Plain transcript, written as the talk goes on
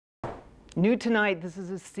New tonight, this is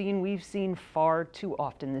a scene we've seen far too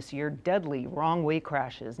often this year, deadly wrong-way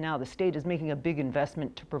crashes. Now the state is making a big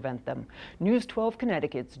investment to prevent them. News 12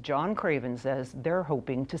 Connecticut's John Craven says they're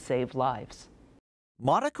hoping to save lives.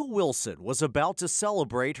 Monica Wilson was about to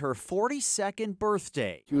celebrate her 42nd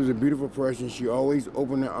birthday. She was a beautiful person. She always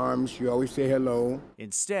opened her arms. She always said hello.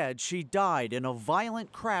 Instead, she died in a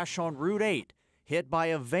violent crash on Route 8, hit by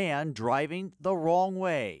a van driving the wrong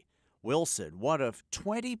way. Wilson, one of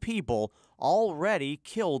 20 people already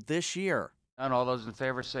killed this year. And all those in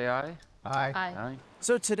favor say aye. Aye. Aye.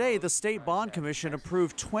 So today, the State Bond Commission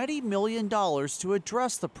approved $20 million to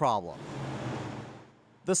address the problem.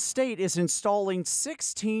 The state is installing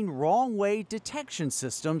 16 wrong-way detection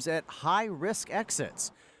systems at high-risk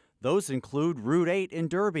exits. Those include Route 8 in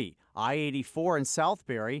Derby, I-84 in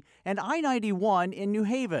Southbury, and I-91 in New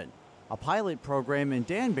Haven. A pilot program in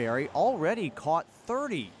Danbury already caught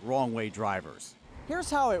 30 wrong-way drivers.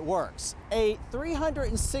 Here's how it works. A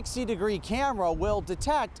 360-degree camera will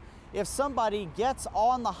detect if somebody gets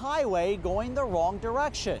on the highway going the wrong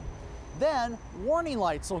direction. Then warning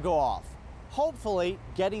lights will go off, hopefully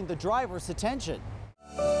getting the driver's attention.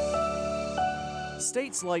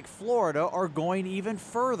 States like Florida are going even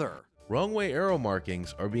further. Wrong-way arrow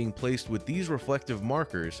markings are being placed with these reflective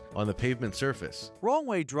markers on the pavement surface.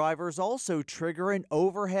 Wrong-way drivers also trigger an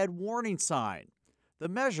overhead warning sign. The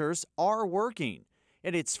measures are working.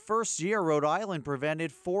 In its first year, Rhode Island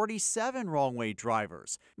prevented 47 wrong-way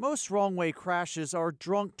drivers. Most wrong-way crashes are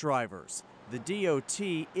drunk drivers. The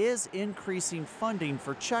DOT is increasing funding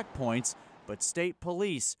for checkpoints, but state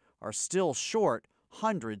police are still short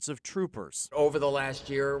hundreds of troopers. Over the last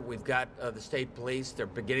year, we've got the state police. They're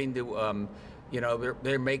beginning to,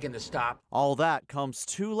 they're making the stop. All that comes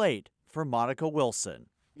too late for Monica Wilson.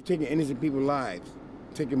 You're taking innocent people's lives,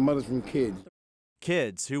 taking mothers from kids.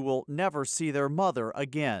 Kids who will never see their mother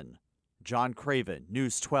again. John Craven,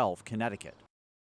 News 12, Connecticut.